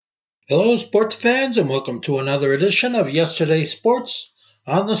Hello, sports fans, and welcome to another edition of Yesterday's Sports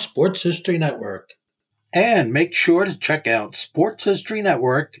on the Sports History Network. And make sure to check out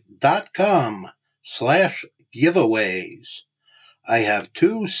sportshistorynetwork.com/giveaways. I have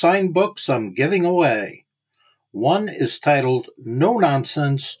 2 signed books I'm giving away. One is titled No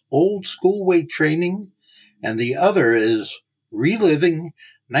Nonsense Old School Weight Training, and the other is Reliving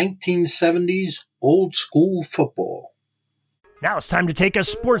 1970s Old School Football. Now it's time to take a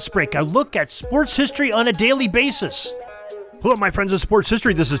sports break, a look at sports history on a daily basis. Hello, my friends of sports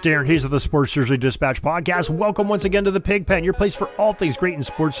history. This is Darren Hayes of the Sports History Dispatch podcast. Welcome once again to the Pig Pen, your place for all things great in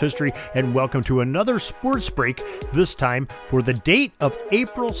sports history, and welcome to another sports break, this time for the date of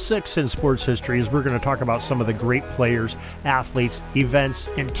April 6th in sports history, as we're going to talk about some of the great players, athletes,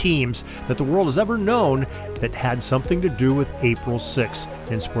 events, and teams that the world has ever known that had something to do with April 6th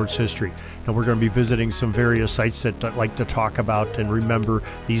in sports history. Now, we're going to be visiting some various sites that I'd like to talk about and remember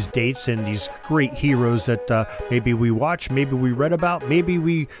these dates and these great heroes that maybe we watch, maybe we read about, maybe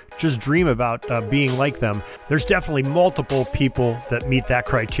we just dream about being like them. There's definitely multiple people that meet that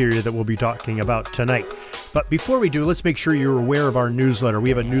criteria that we'll be talking about tonight. But before we do, let's make sure you're aware of our newsletter. We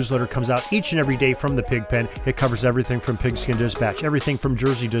have a newsletter that comes out each and every day from the Pig Pen. It covers everything from Pigskin Dispatch, everything from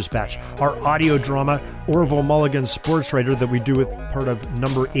Jersey Dispatch, our audio drama, Orville Mulligan Sports Writer that we do with part of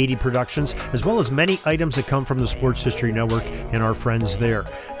Number 80 Productions, as well as many items that come from the Sports History Network and our friends there.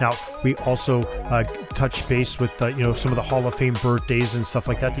 Now, we also touch base with some of the Hall of Fame birthdays and stuff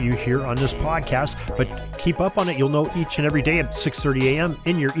like that you hear on this podcast, but keep up on it. You'll know each and every day at 6:30 a.m.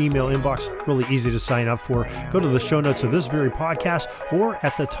 in your email inbox. Really easy to sign up for. Go to the show notes of this very podcast or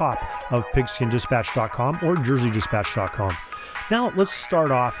at the top of pigskindispatch.com or jerseydispatch.com. Now, let's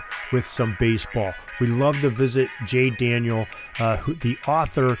start off with some baseball. We love to visit Jay Daniel, the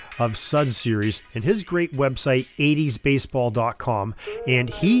author of Sud Series, and his great website, 80sbaseball.com. And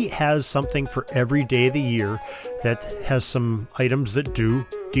he has something for every day of the year that has some items that do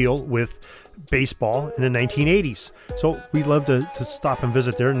deal with baseball in the 1980s. So we love to stop and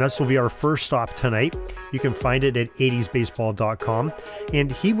visit there, and this will be our first stop tonight. You can find it at 80sbaseball.com.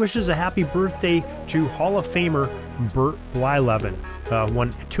 And he wishes a happy birthday to Hall of Famer Bert Blyleven.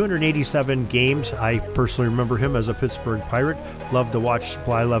 Won 287 games. I personally remember him as a Pittsburgh Pirate. Loved to watch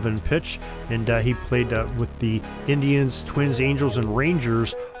Blyleven pitch, and he played with the Indians, Twins, Angels, and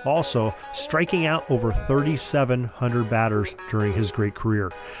Rangers, also striking out over 3,700 batters during his great career.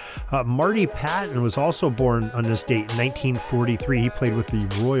 Marty Patton was also born on this date in 1943. He played with the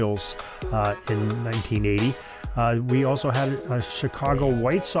Royals in 1980. We also had a Chicago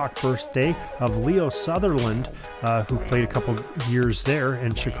White Sox birthday of Leo Sutherland, who played a couple years there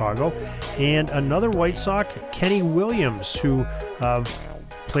in Chicago. And another White Sox, Kenny Williams, who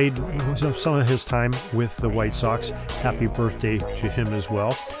played some of his time with the White Sox. Happy birthday to him as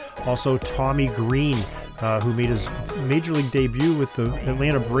well. Also, Tommy Green, who made his Major League debut with the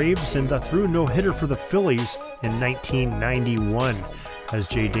Atlanta Braves and threw a no-hitter for the Phillies in 1991, as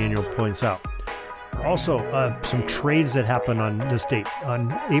Jay Daniel points out. Also, some trades that happened on this date.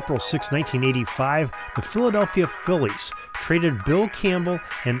 On April 6, 1985, the Philadelphia Phillies traded Bill Campbell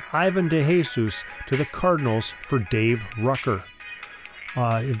and Ivan DeJesus to the Cardinals for Dave Rucker.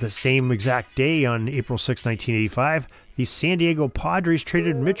 The same exact day, on April 6, 1985, the San Diego Padres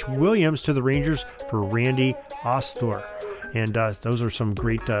traded Mitch Williams to the Rangers for Randy Ostor. And those are some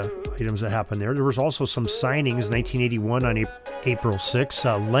great items that happened there. There was also some signings. 1981 on April 6.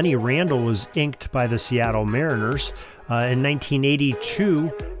 Lenny Randle was inked by the Seattle Mariners. In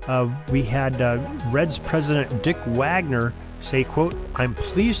 1982, we had Reds president Dick Wagner say, quote, "I'm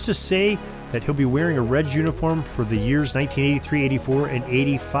pleased to say that he'll be wearing a Reds uniform for the years 1983, 84, and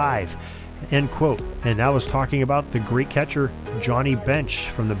 85. End quote. And that was talking about the great catcher Johnny Bench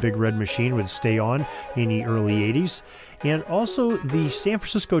from the Big Red Machine would stay on in the early 80s. And also the San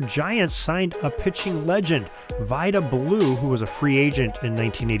Francisco Giants signed a pitching legend, Vida Blue, who was a free agent in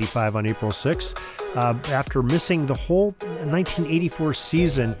 1985 on April 6th, after missing the whole 1984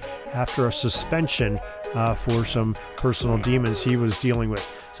 season after a suspension for some personal demons he was dealing with.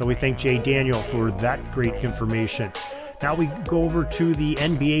 So we thank Jay Daniel for that great information. Now we go over to the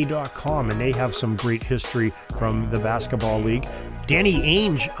NBA.com, and they have some great history from the basketball league. Danny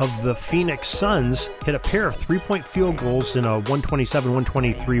Ainge of the Phoenix Suns hit a pair of three-point field goals in a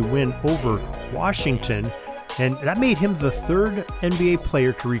 127-123 win over Washington, and that made him the third NBA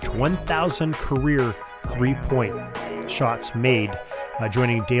player to reach 1,000 career three-point shots made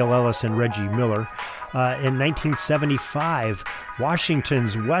joining Dale Ellis and Reggie Miller. In 1975,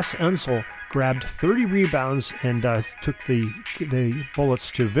 Washington's Wes Unseld grabbed 30 rebounds and took the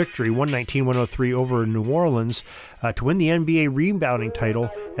Bullets to victory, 119-103 over New Orleans, to win the NBA rebounding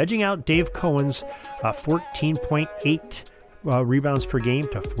title, edging out Dave Cohen's 14.8 rebounds per game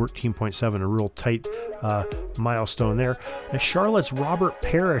to 14.7, a real tight milestone there. Charlotte's Robert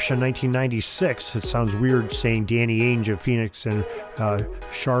Parrish in 1996. It sounds weird saying Danny Ainge of Phoenix and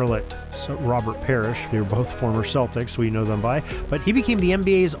Charlotte Robert Parrish. They were both former Celtics, we know them by. But he became the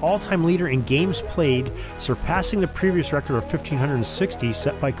NBA's all-time leader in games played, surpassing the previous record of 1,560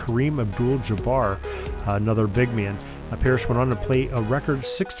 set by Kareem Abdul-Jabbar, another big man. Parrish went on to play a record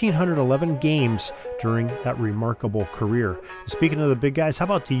 1,611 games during that remarkable career. Speaking of the big guys, how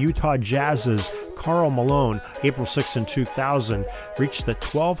about the Utah Jazz's Karl Malone, April 6th in 2000, reached the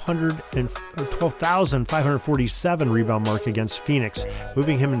 12,547 rebound mark against Phoenix,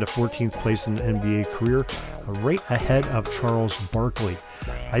 moving him into 14th place in the NBA career, right ahead of Charles Barkley.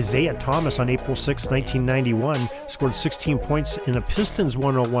 Isaiah Thomas on April 6, 1991, scored 16 points in a Pistons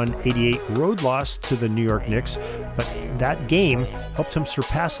 101-88 road loss to the New York Knicks, but that game helped him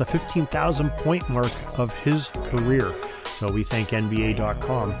surpass the 15,000 point mark of his career. So we thank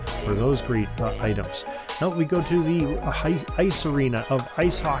NBA.com for those great items. Now we go to the ice arena of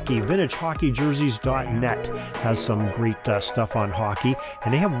ice hockey. VintageHockeyJerseys.net has some great stuff on hockey,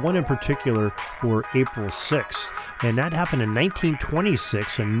 and they have one in particular for April 6th. And that happened in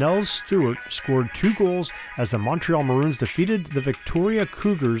 1926, and Nels Stewart scored 2 goals as the Montreal Maroons defeated the Victoria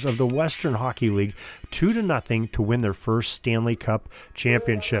Cougars of the Western Hockey League 2-0 to win their first Stanley Cup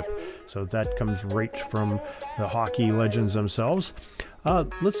championship. So that comes right from the hockey legends themselves.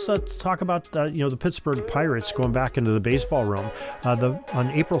 Let's talk about the Pittsburgh Pirates, going back into the baseball realm.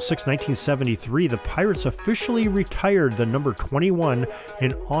 On April 6, 1973, the Pirates officially retired the number 21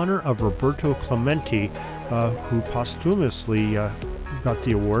 in honor of Roberto Clemente, who posthumously got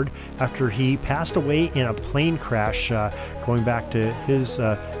the award after he passed away in a plane crash going back to his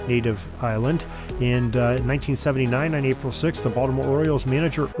native island. In 1979, on April 6th, the Baltimore Orioles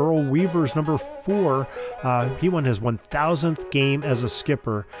manager Earl Weaver's number 4, he won his 1,000th game as a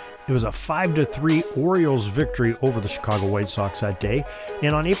skipper. It was a 5-3 Orioles victory over the Chicago White Sox that day.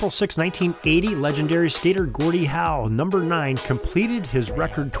 And on April 6, 1980, legendary skater Gordie Howe, number 9, completed his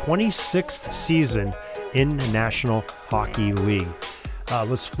record 26th season in the National Hockey League.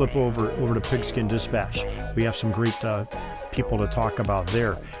 Let's flip over to Pigskin Dispatch. We have some great people to talk about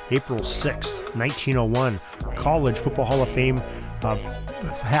there. April 6th, 1901, College Football Hall of Fame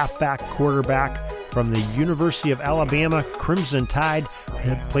halfback quarterback from the University of Alabama, Crimson Tide,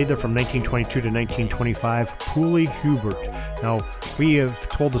 played there from 1922 to 1925, Pooley Hubert. Now, we have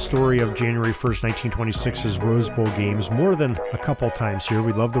told the story of January 1st, 1926's Rose Bowl games more than a couple times here.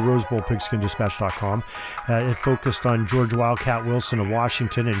 We love the Rose Bowl, PigskinDispatch.com. It focused on George Wildcat Wilson of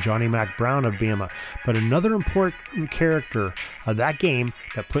Washington and Johnny Mac Brown of Bama. But another important character of that game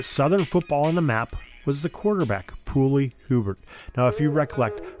that put Southern football on the map was the quarterback, Pooley Hubert. Now, if you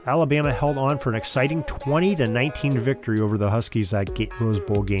recollect, Alabama held on for an exciting 20-19 victory over the Huskies that Rose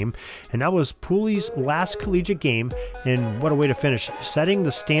Bowl game, and that was Pooley's last collegiate game, and what a way to finish, setting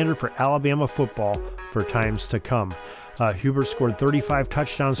the standard for Alabama football for times to come. Hubert scored 35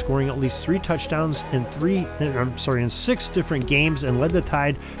 touchdowns, scoring at least 3 touchdowns in 6 different games, and led the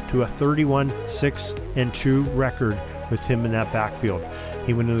Tide to a 31-6-2 record with him in that backfield.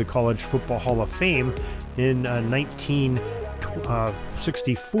 He went into the College Football Hall of Fame in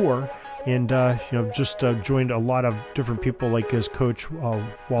 1964, and joined a lot of different people like his coach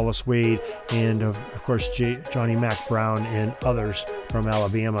Wallace Wade, and of course Johnny Mac Brown and others from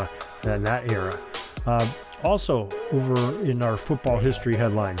Alabama in that era. Also, over in our football history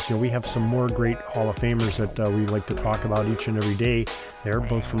headlines, we have some more great Hall of Famers that we like to talk about each and every day. They're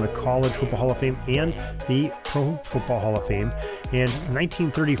both from the College Football Hall of Fame and the Pro Football Hall of Fame. In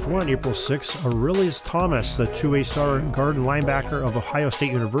 1934, on April 6, Aurelius Thomas, the 2A star guard and linebacker of Ohio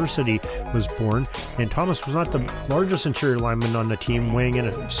State University, was born. And Thomas was not the largest interior lineman on the team, weighing in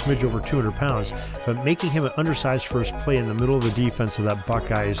a smidge over 200 pounds, but making him an undersized first play in the middle of the defense of that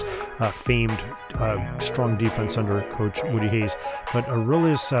Buckeyes famed strong defense under Coach Woody Hayes. But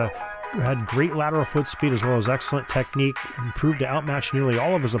Aurelius had great lateral foot speed as well as excellent technique, and proved to outmatch nearly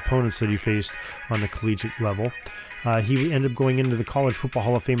all of his opponents that he faced on the collegiate level. He ended up going into the College Football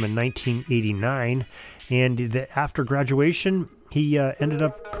Hall of Fame in 1989, and after graduation, he ended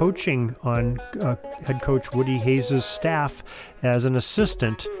up coaching on head coach Woody Hayes' staff as an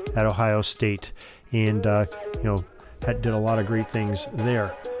assistant at Ohio State, and did a lot of great things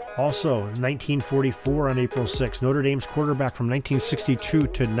there. Also, 1944 on April 6, Notre Dame's quarterback from 1962 to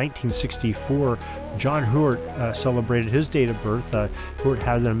 1964, John Hewart, celebrated his date of birth. Hewart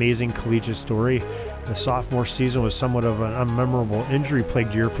had an amazing collegiate story. The sophomore season was somewhat of an unmemorable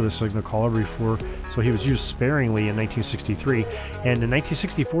injury-plagued year for the Signal Caller so he was used sparingly in 1963. And in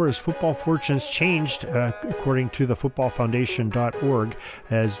 1964, his football fortunes changed, according to the footballfoundation.org,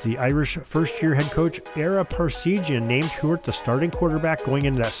 as the Irish first-year head coach Ara Parseghian named Hewart the starting quarterback going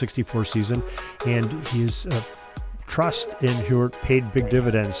into that 64 season, and his trust in Hewart paid big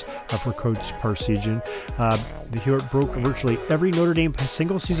dividends for Coach Parseghian. The Hewart broke virtually every Notre Dame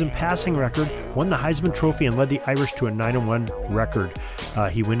single-season passing record, won the Heisman Trophy, and led the Irish to a 9-1 record.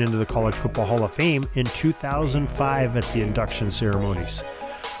 He went into the College Football Hall of Fame in 2005 at the induction ceremonies.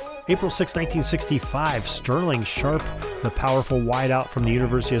 April 6, 1965, Sterling Sharp, the powerful wideout from the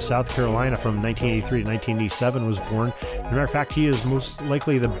University of South Carolina from 1983 to 1987, was born. As a matter of fact, he is most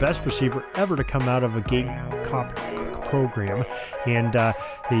likely the best receiver ever to come out of a Gamecock program. And the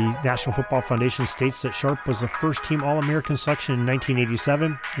National Football Foundation states that Sharp was the first-team All-American selection in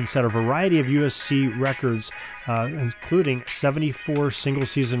 1987 and set a variety of USC records, including 74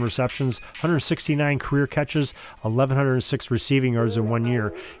 single-season receptions, 169 career catches, 1,106 receiving yards in 1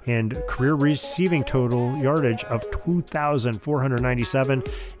 year, and career receiving total yardage of 2,497.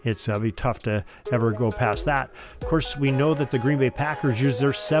 It's going to be tough to ever go past that. Of course, we know that the Green Bay Packers used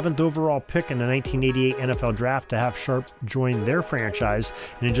their 7th overall pick in the 1988 NFL Draft to have Sharp join their franchise,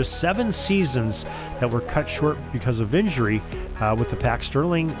 and in just 7 seasons that were cut short because of injury with the Pack,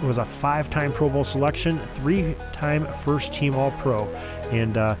 Sterling was a 5-time Pro Bowl selection, 3-time first-team All-Pro,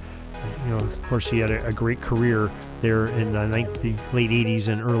 and of course, he had a great career there in the late 80s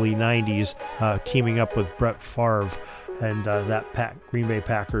and early 90s, teaming up with Brett Favre and that Green Bay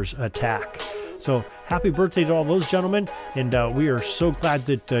Packers attack. So happy birthday to all those gentlemen, and we are so glad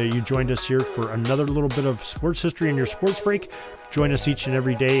that you joined us here for another little bit of sports history in your sports break. Join us each and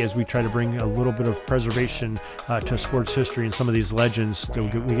every day as we try to bring a little bit of preservation to sports history and some of these legends that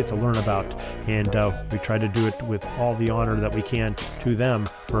we get to learn about. And we try to do it with all the honor that we can to them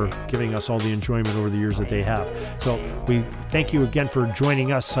for giving us all the enjoyment over the years that they have. So we thank you again for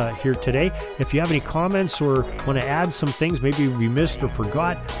joining us here today. If you have any comments or want to add some things maybe we missed or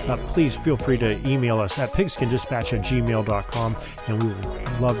forgot, please feel free to email us at pigskindispatch@gmail.com, and we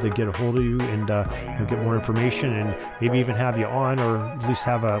would love to get a hold of you and get more information and maybe even have you on, or at least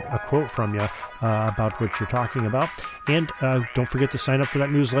have a quote from you about what you're talking about. And don't forget to sign up for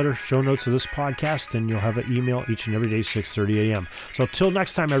that newsletter, show notes of this podcast, and you'll have an email each and every day, 6:30 a.m. So till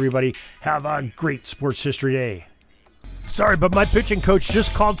next time, everybody, have a great sports history day. Sorry, but my pitching coach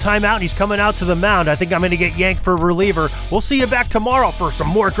just called timeout, and he's coming out to the mound. I think I'm going to get yanked for a reliever. We'll see you back tomorrow for some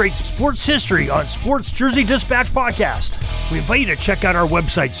more great sports history on Sports Jersey Dispatch Podcast. We invite you to check out our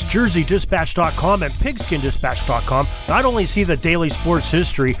websites, jerseydispatch.com and pigskindispatch.com. Not only see the daily sports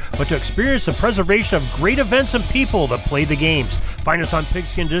history, but to experience the preservation of great events and people that play the games. Find us on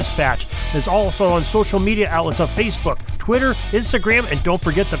Pigskin Dispatch. It's also on social media outlets of Facebook, Twitter, Instagram, and don't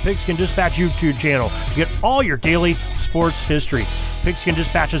forget the Pigskin Dispatch YouTube channel to get all your daily sports history. Pigskin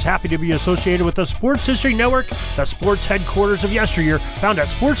Dispatch is happy to be associated with the Sports History Network, the sports headquarters of yesteryear, found at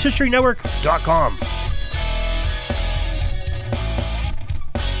sportshistorynetwork.com.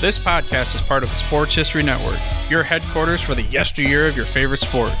 This podcast is part of the Sports History Network, your headquarters for the yesteryear of your favorite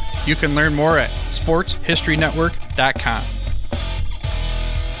sport. You can learn more at sportshistorynetwork.com.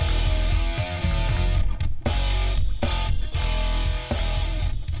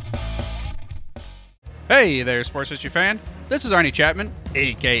 Hey there, sports history fan. This is Arnie Chapman,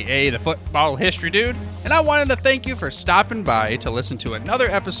 aka the Football History Dude, and I wanted to thank you for stopping by to listen to another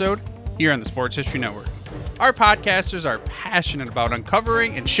episode here on the Sports History Network. Our podcasters are passionate about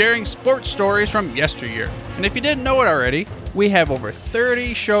uncovering and sharing sports stories from yesteryear. And if you didn't know it already, we have over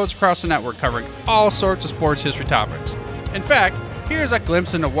 30 shows across the network covering all sorts of sports history topics. In fact, here's a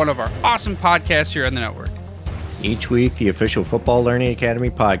glimpse into one of our awesome podcasts here on the network. Each week, the official Football Learning Academy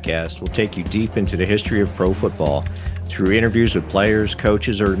podcast will take you deep into the history of pro football through interviews with players,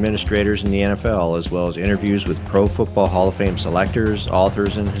 coaches, or administrators in the NFL, as well as interviews with Pro Football Hall of Fame selectors,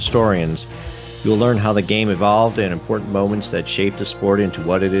 authors, and historians. You'll learn how the game evolved and important moments that shaped the sport into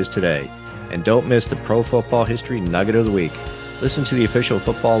what it is today. And don't miss the Pro Football History Nugget of the Week. Listen to the official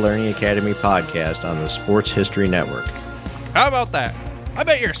Football Learning Academy podcast on the Sports History Network. How about that? I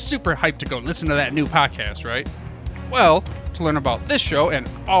bet you're super hyped to go listen to that new podcast, right? Well, to learn about this show and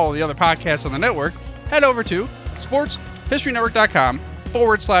all the other podcasts on the network, head over to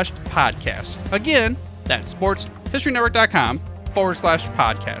sportshistorynetwork.com/podcast. Again, that's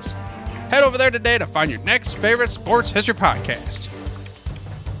sportshistorynetwork.com/podcast. Head over there today to find your next favorite sports history podcast.